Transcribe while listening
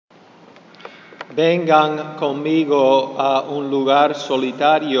Vengan conmigo a un lugar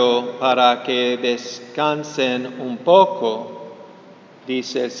solitario para que descansen un poco,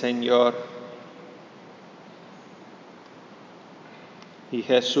 dice el Señor. Y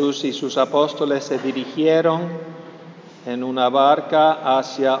Jesús y sus apóstoles se dirigieron en una barca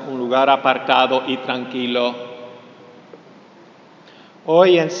hacia un lugar apartado y tranquilo.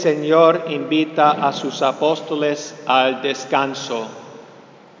 Hoy el Señor invita a sus apóstoles al descanso.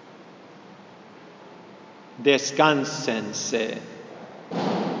 Descánsense.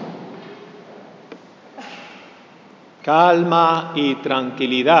 Calma y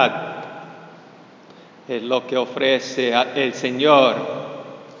tranquilidad es lo que ofrece el Señor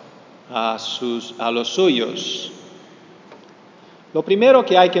a los suyos. Lo primero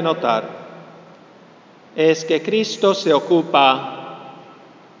que hay que notar es que Cristo se ocupa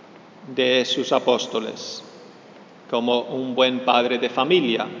de sus apóstoles como un buen padre de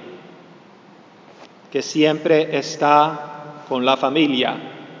familia, que siempre está con la familia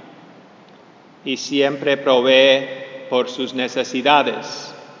y siempre provee por sus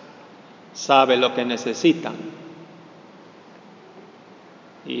necesidades, sabe lo que necesitan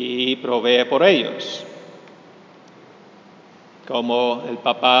y provee por ellos, como el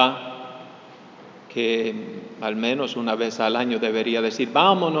papá que al menos una vez al año debería decir: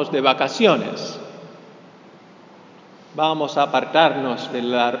 vámonos de vacaciones, vamos a apartarnos de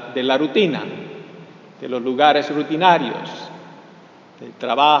la rutina, de los lugares rutinarios, del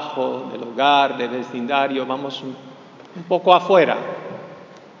trabajo, del hogar, del vecindario, vamos un poco afuera,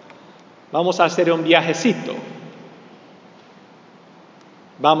 vamos a hacer un viajecito,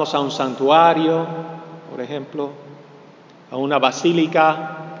 vamos a un santuario, por ejemplo, a una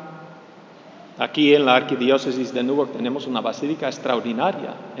basílica. Aquí en la Arquidiócesis de Newark tenemos una basílica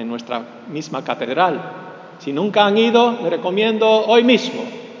extraordinaria en nuestra misma catedral. Si nunca han ido, les recomiendo hoy mismo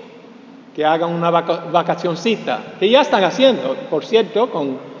que hagan una vacacioncita, que ya están haciendo, por cierto,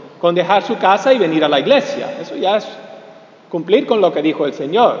 con dejar su casa y venir a la iglesia. Eso ya es cumplir con lo que dijo el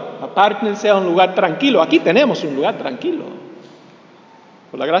Señor. Apártense a un lugar tranquilo. Aquí tenemos un lugar tranquilo,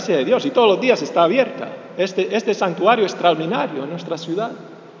 por la gracia de Dios, y todos los días está abierta. Este santuario extraordinario en nuestra ciudad.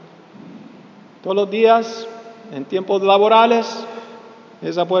 Todos los días, en tiempos laborales,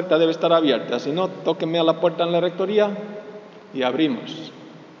 esa puerta debe estar abierta. Si no, tóquenme a la puerta en la rectoría y abrimos.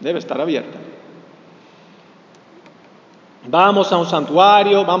 Debe estar abierta. Vamos a un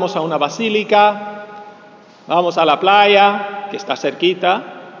santuario, vamos a una basílica, vamos a la playa, que está cerquita.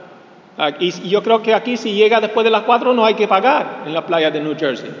 Y yo creo que aquí, si llega después de las 4, no hay que pagar en la playa de New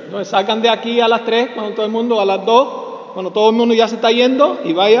Jersey. Entonces salgan de aquí a las 3, cuando todo el mundo, a las 2, cuando todo el mundo ya se está yendo,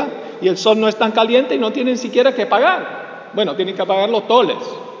 y vaya, y el sol no es tan caliente y no tienen siquiera que pagar. Bueno, tienen que pagar los toles.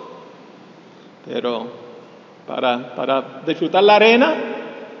 Pero para disfrutar la arena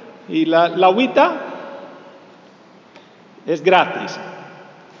y la agüita es gratis.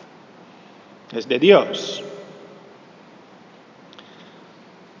 Es de Dios.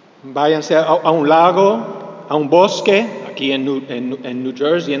 Váyanse a un lago, a un bosque. Aquí en New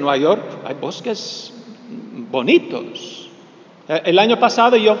Jersey, en Nueva York, hay bosques bonitos. El año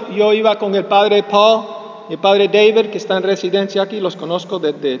pasado yo iba con el padre Paul y el padre David, que está en residencia aquí. Los conozco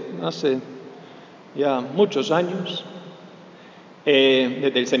desde hace ya muchos años,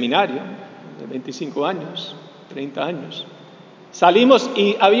 desde el seminario, de 25 años, 30 años. Salimos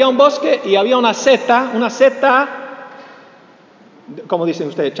y había un bosque y había una seta, como dicen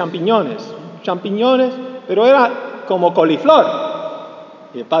ustedes, champiñones, pero era como coliflor.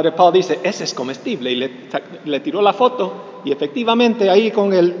 Y el padre Paul dice: ese es comestible, y le tiró la foto, y efectivamente ahí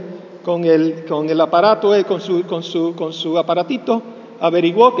con el aparato, con su aparatito,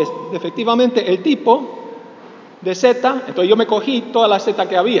 averiguó que efectivamente el tipo de seta. Entonces yo me cogí toda la seta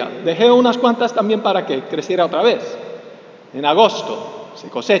que había, dejé unas cuantas también para que creciera otra vez. En agosto se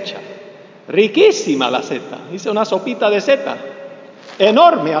cosecha, riquísima la seta. Hice una sopita de seta,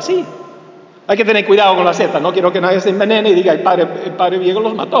 enorme así. Hay que tener cuidado con la seta, no quiero que nadie se envenene y diga: el padre Diego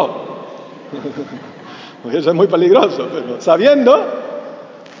los mató. Pues eso es muy peligroso, pero sabiendo,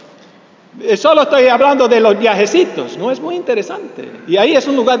 solo estoy hablando de los viajecitos, ¿no? Es muy interesante. Y ahí es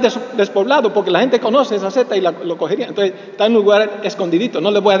un lugar despoblado, porque la gente conoce esa seta y lo cogería. Entonces está en un lugar escondidito.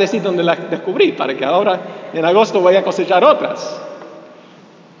 No les voy a decir dónde la descubrí, para que ahora en agosto voy a cosechar otras.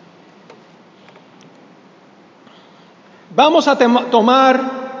 Vamos a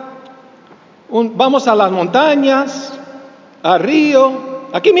vamos a las montañas, al río.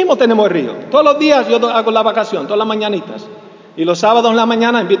 Aquí mismo tenemos el río. Todos los días yo hago la vacación, todas las mañanitas. Y los sábados en la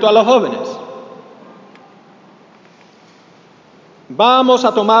mañana invito a los jóvenes. Vamos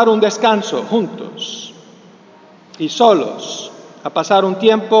a tomar un descanso juntos y solos, a pasar un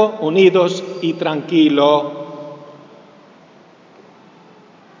tiempo unidos y tranquilo.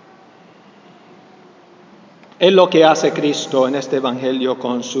 Es lo que hace Cristo en este Evangelio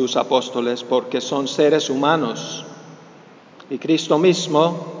con sus apóstoles, porque son seres humanos. Y Cristo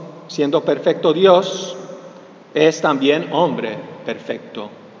mismo, siendo perfecto Dios, es también hombre perfecto.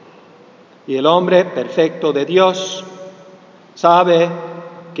 Y el hombre perfecto de Dios sabe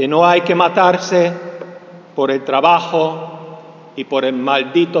que no hay que matarse por el trabajo y por el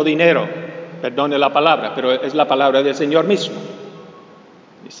maldito dinero. Perdone la palabra, pero es la palabra del Señor mismo.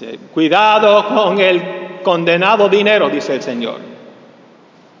 Dice, cuidado con el condenado dinero, dice el Señor.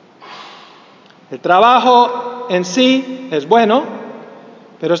 El trabajo en sí es bueno,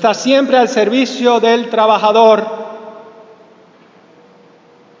 pero está siempre al servicio del trabajador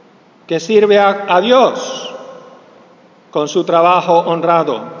que sirve a Dios con su trabajo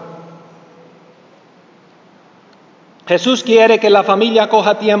honrado. Jesús quiere que la familia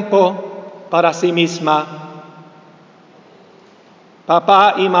coja tiempo para sí misma.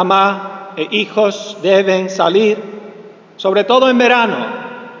 Papá y mamá e hijos deben salir, sobre todo en verano.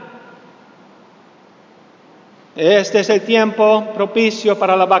 Este es el tiempo propicio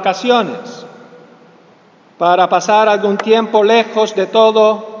para las vacaciones, para pasar algún tiempo lejos de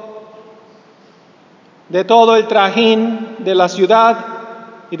todo el trajín de la ciudad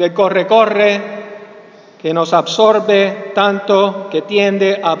y del corre-corre que nos absorbe tanto, que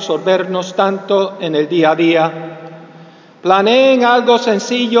tiende a absorbernos tanto en el día a día. Planeen algo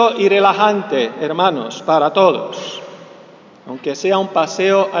sencillo y relajante, hermanos, para todos, aunque sea un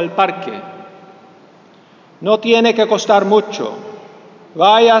paseo al parque. No tiene que costar mucho.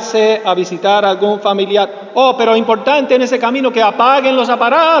 Váyase a visitar a algún familiar. Pero importante en ese camino que apaguen los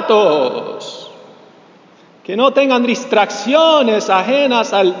aparatos, que no tengan distracciones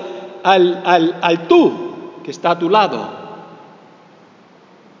ajenas al tú que está a tu lado.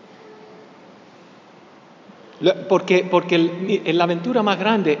 Porque la aventura más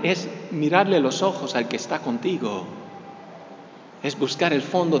grande es mirarle los ojos al que está contigo, es buscar el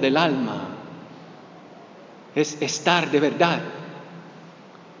fondo del alma, es estar de verdad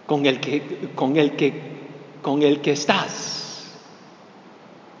con el que estás.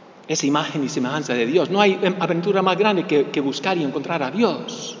 Es imagen y semejanza de Dios. No hay aventura más grande que buscar y encontrar a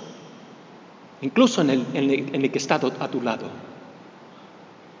Dios, incluso en el que está a tu lado.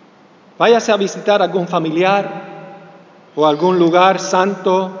 Váyase a visitar algún familiar o algún lugar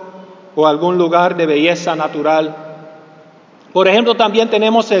santo o algún lugar de belleza natural. Por ejemplo, también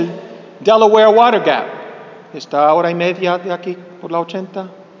tenemos el Delaware Water Gap. Está a hora y media de aquí por la 80.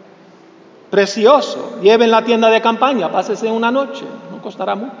 Precioso. Lleven la tienda de campaña, pásese una noche, no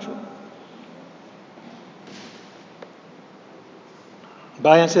costará mucho.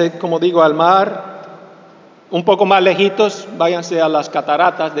 Váyanse, como digo, al mar. Un poco más lejitos, váyanse a las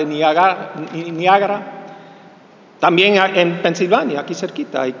cataratas de Niágara. También en Pensilvania, aquí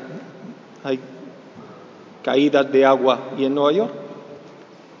cerquita, hay caídas de agua, y en Nueva York.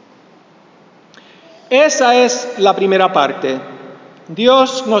 Esa es la primera parte.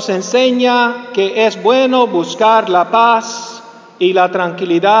 Dios nos enseña que es bueno buscar la paz y la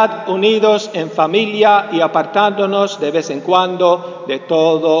tranquilidad unidos en familia y apartándonos de vez en cuando de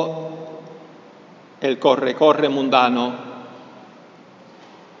todo el corre mundano.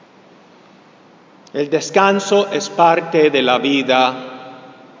 El descanso es parte de la vida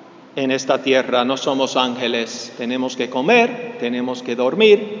en esta tierra. No somos ángeles. Tenemos que comer, tenemos que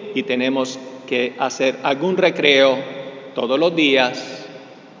dormir y tenemos que hacer algún recreo todos los días,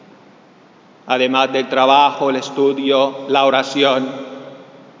 además del trabajo, el estudio, la oración.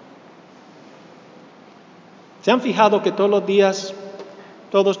 ¿Se han fijado que todos los días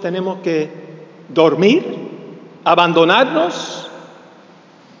todos tenemos que dormir, abandonarnos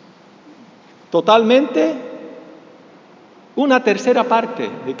totalmente? Una tercera parte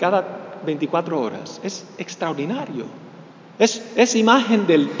de cada 24 horas. Es extraordinario. Es imagen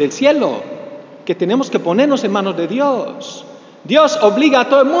del cielo, que tenemos que ponernos en manos de Dios. Dios obliga a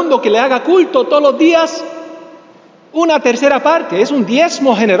todo el mundo que le haga culto todos los días una tercera parte. Es un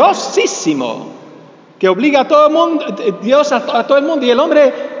diezmo generosísimo que obliga a todo el mundo, Dios a todo el mundo, y el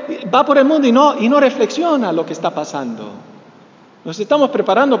hombre va por el mundo y no reflexiona lo que está pasando. Nos estamos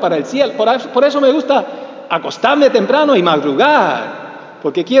preparando para el cielo. Por eso me gusta acostarme temprano y madrugar,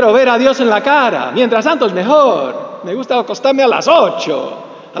 porque quiero ver a Dios en la cara. Mientras tanto es mejor. Me gusta acostarme a las 8,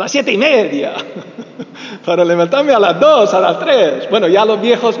 a las 7:30, para levantarme a las 2, a las 3. Bueno, ya los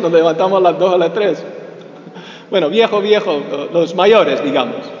viejos nos levantamos a las 2, a las 3. Bueno, viejo, los mayores,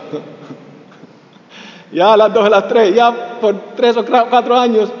 digamos. Ya a las 2, a las 3, ya por 3 o 4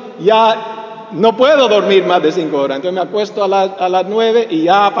 años, ya no puedo dormir más de 5 horas. Entonces me acuesto a las 9 y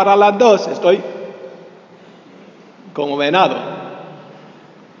ya para las 2 estoy como venado.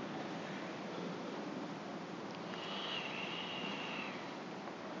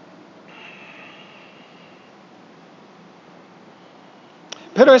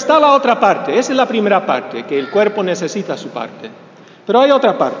 Pero está la otra parte, esa es la primera parte, que el cuerpo necesita su parte. Pero hay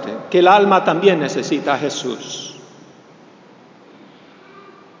otra parte, que el alma también necesita a Jesús.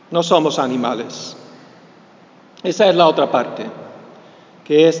 No somos animales. Esa es la otra parte,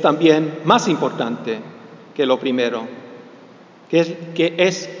 que es también más importante que lo primero, que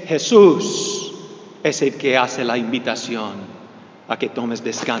es Jesús, es el que hace la invitación a que tomes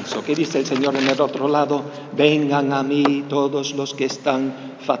descanso. ¿Qué dice el Señor en el otro lado? Vengan a mí todos los que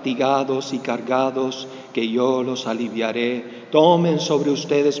están fatigados y cargados, que yo los aliviaré. Tomen sobre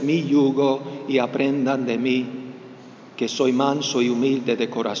ustedes mi yugo y aprendan de mí, que soy manso y humilde de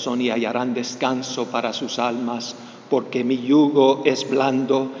corazón, y hallarán descanso para sus almas, porque mi yugo es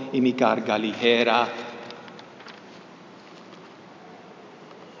blando y mi carga ligera.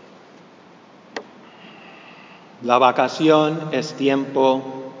 La vacación es tiempo.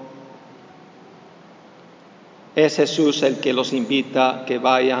 Es Jesús el que los invita a que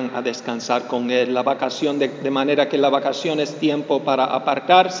vayan a descansar con Él. La vacación, de manera que la vacación es tiempo para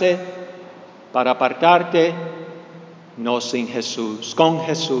apartarse, para apartarte, no sin Jesús, con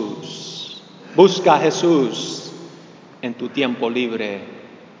Jesús. Busca a Jesús en tu tiempo libre,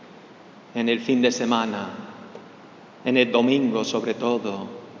 en el fin de semana, en el domingo sobre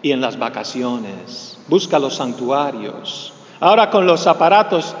todo, y en las vacaciones. Busca los santuarios. Ahora con los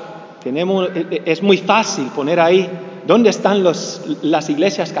aparatos es muy fácil poner ahí dónde están las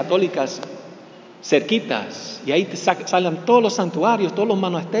iglesias católicas cerquitas, y ahí te salen todos los santuarios, todos los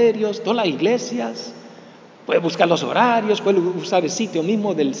monasterios, todas las iglesias. Puedes buscar los horarios, puedes usar el sitio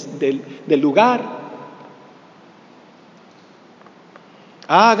mismo del lugar.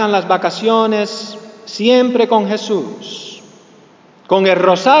 Hagan las vacaciones siempre con Jesús, con el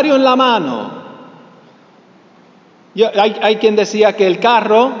rosario en la mano. Hay quien decía que el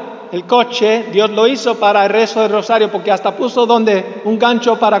coche, Dios lo hizo para el rezo del rosario, porque hasta puso un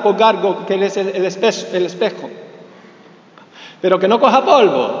gancho para colgar, que es el espejo. Pero que no coja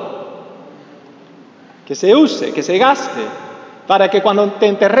polvo, que se use, que se gaste, para que cuando te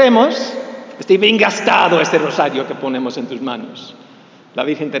enterremos esté bien gastado este rosario que ponemos en tus manos. La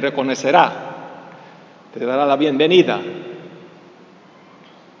Virgen te reconocerá, te dará la bienvenida.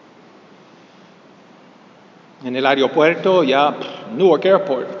 En el aeropuerto, Newark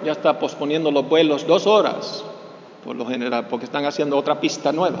Airport, ya está posponiendo los vuelos 2 horas, por lo general, porque están haciendo otra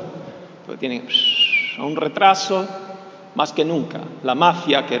pista nueva. Porque tienen un retraso más que nunca. La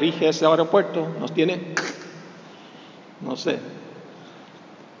mafia que rige ese aeropuerto nos tiene, no sé.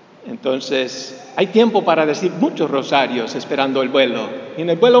 Entonces, hay tiempo para decir muchos rosarios esperando el vuelo. Y en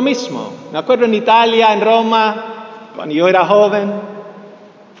el vuelo mismo, me acuerdo en Italia, en Roma, cuando yo era joven,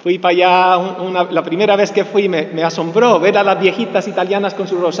 fui para allá, la primera vez que fui me asombró ver a las viejitas italianas con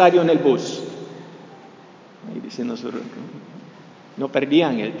su rosario en el bus. Ahí diciendo, no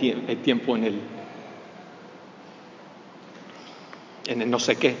perdían el tiempo en el no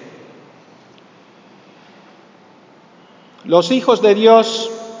sé qué. Los hijos de Dios,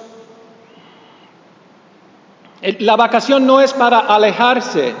 la vacación no es para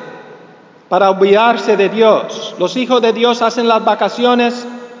alejarse, para olvidarse de Dios. Los hijos de Dios hacen las vacaciones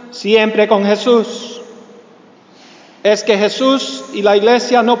siempre con Jesús. Es que Jesús y la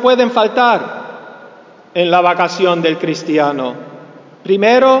iglesia no pueden faltar en la vacación del cristiano.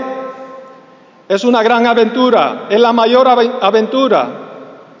 Primero, es una gran aventura, es la mayor aventura,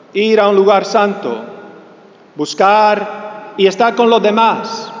 ir a un lugar santo, buscar y estar con los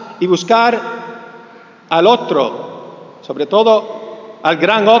demás, y buscar al otro, sobre todo al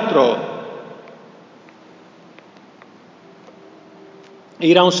gran otro.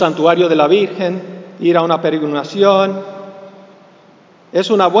 Ir a un santuario de la Virgen, ir a una peregrinación, es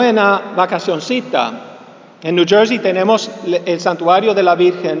una buena vacacioncita. En New Jersey tenemos el santuario de la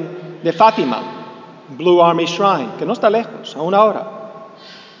Virgen de Fátima, Blue Army Shrine, que no está lejos, a 1 hora.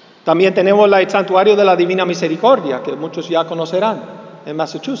 También tenemos el santuario de la Divina Misericordia, que muchos ya conocerán, en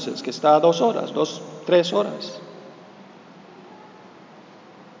Massachusetts, que está a 3 horas.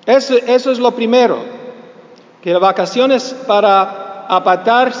 Eso es lo primero, que la vacación es para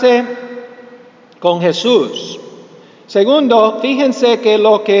apartarse con Jesús. Segundo, fíjense que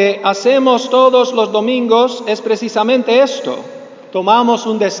lo que hacemos todos los domingos es precisamente esto. Tomamos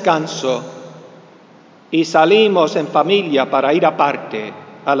un descanso y salimos en familia para ir aparte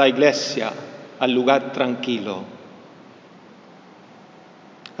a la iglesia, al lugar tranquilo.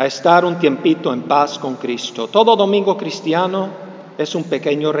 a estar un tiempito en paz con Cristo. Todo domingo cristiano es un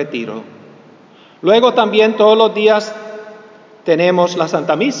pequeño retiro. Luego también todos los días tenemos la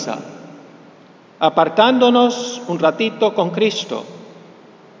Santa Misa, apartándonos un ratito con Cristo.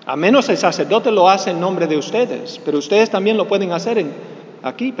 A menos el sacerdote lo hace en nombre de ustedes, pero ustedes también lo pueden hacer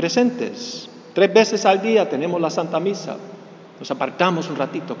aquí presentes. 3 veces al día tenemos la Santa Misa. Nos apartamos un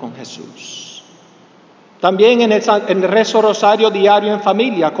ratito con Jesús. También en el rezo rosario diario en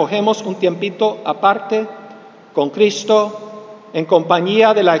familia, cogemos un tiempito aparte con Cristo, en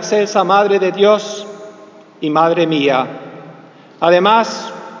compañía de la excelsa Madre de Dios y Madre mía.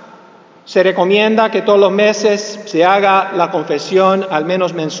 Además, se recomienda que todos los meses se haga la confesión, al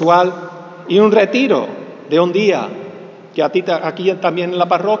menos mensual, y un retiro de un día, que aquí también en la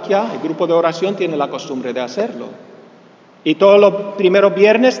parroquia, el grupo de oración tiene la costumbre de hacerlo. Y todos los primeros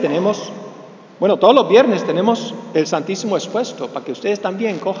viernes todos los viernes tenemos el Santísimo expuesto, para que ustedes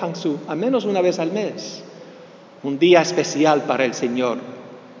también cojan al menos una vez al mes, un día especial para el Señor.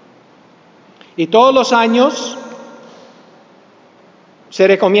 Y todos los años se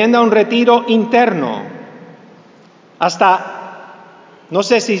recomienda un retiro interno. No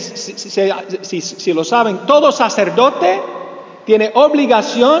sé si lo saben, todo sacerdote tiene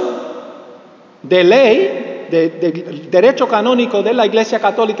obligación de ley, del derecho canónico de la Iglesia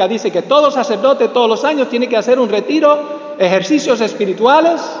Católica, dice que todo sacerdote todos los años tiene que hacer un retiro, ejercicios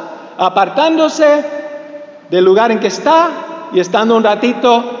espirituales, apartándose del lugar en que está y estando un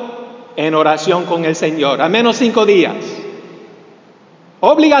ratito en oración con el Señor, al menos 5 días.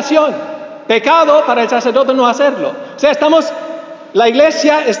 Obligación, pecado para el sacerdote no hacerlo. O sea, la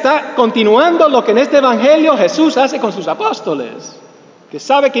Iglesia está continuando lo que en este Evangelio Jesús hace con sus apóstoles, que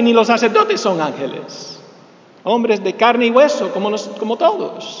sabe que ni los sacerdotes son ángeles, hombres de carne y hueso como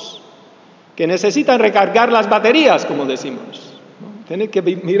todos, que necesitan recargar las baterías, como decimos, ¿no? Tienen que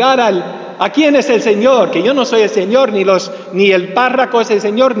mirar a quién es el Señor, que yo no soy el Señor, ni el párroco es el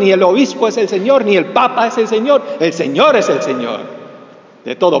Señor, ni el obispo es el Señor, ni el papa es el Señor es el Señor,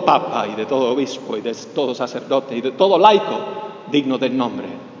 de todo papa y de todo obispo y de todo sacerdote y de todo laico digno del nombre.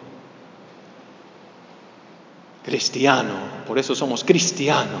 Cristiano, por eso somos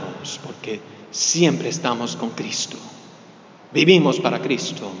cristianos, porque siempre estamos con Cristo. Vivimos para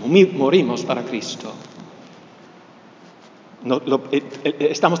Cristo, morimos para Cristo.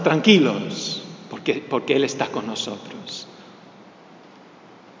 Estamos tranquilos porque Él está con nosotros.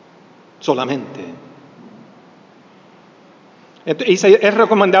 Solamente. Y es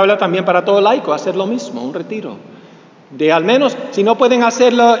recomendable también para todo laico hacer lo mismo, un retiro. De al menos, si no pueden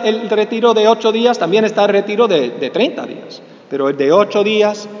hacer el retiro de 8 días, también está el retiro de 30 días. Pero el de 8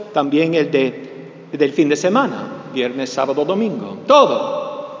 días, también el del fin de semana, viernes, sábado, domingo.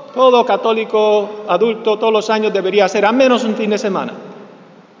 Todo católico adulto todos los años debería hacer al menos un fin de semana.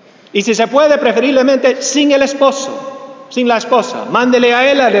 Y si se puede, preferiblemente sin el esposo, sin la esposa. Mándele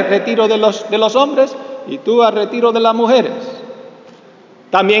a él al retiro de los hombres y tú al retiro de las mujeres.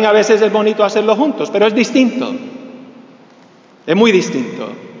 También a veces es bonito hacerlo juntos, pero es distinto. Es muy distinto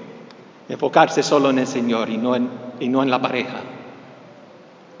enfocarse solo en el Señor y no en la pareja,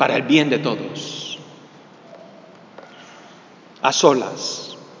 para el bien de todos. A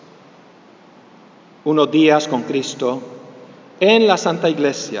solas, unos días con Cristo en la Santa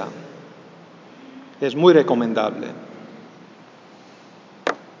Iglesia es muy recomendable.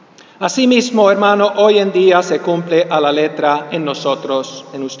 Asimismo, hermano, hoy en día se cumple a la letra en nosotros,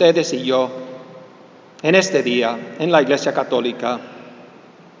 en ustedes y yo, en este día, en la Iglesia Católica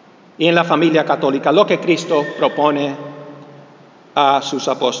y en la familia católica, lo que Cristo propone a sus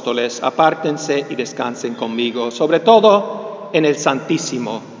apóstoles: apártense y descansen conmigo, sobre todo en el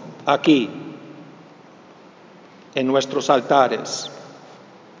Santísimo, aquí, en nuestros altares.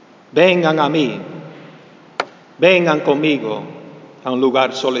 Vengan a mí, vengan conmigo a un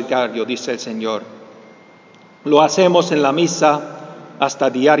lugar solitario, dice el Señor. Lo hacemos en la misa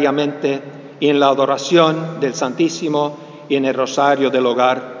hasta diariamente y en la adoración del Santísimo y en el rosario del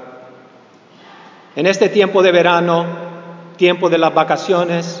hogar. En este tiempo de verano, tiempo de las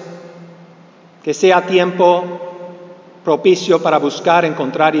vacaciones, que sea tiempo propicio para buscar,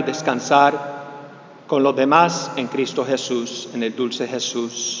 encontrar y descansar con los demás en Cristo Jesús, en el dulce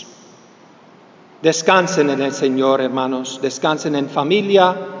Jesús. Descansen en el Señor, hermanos, descansen en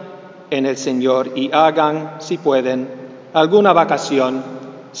familia, en el Señor, y hagan, si pueden, alguna vacación,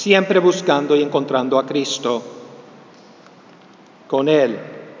 siempre buscando y encontrando a Cristo. Con Él,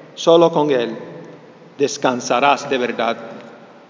 solo con Él, descansarás de verdad.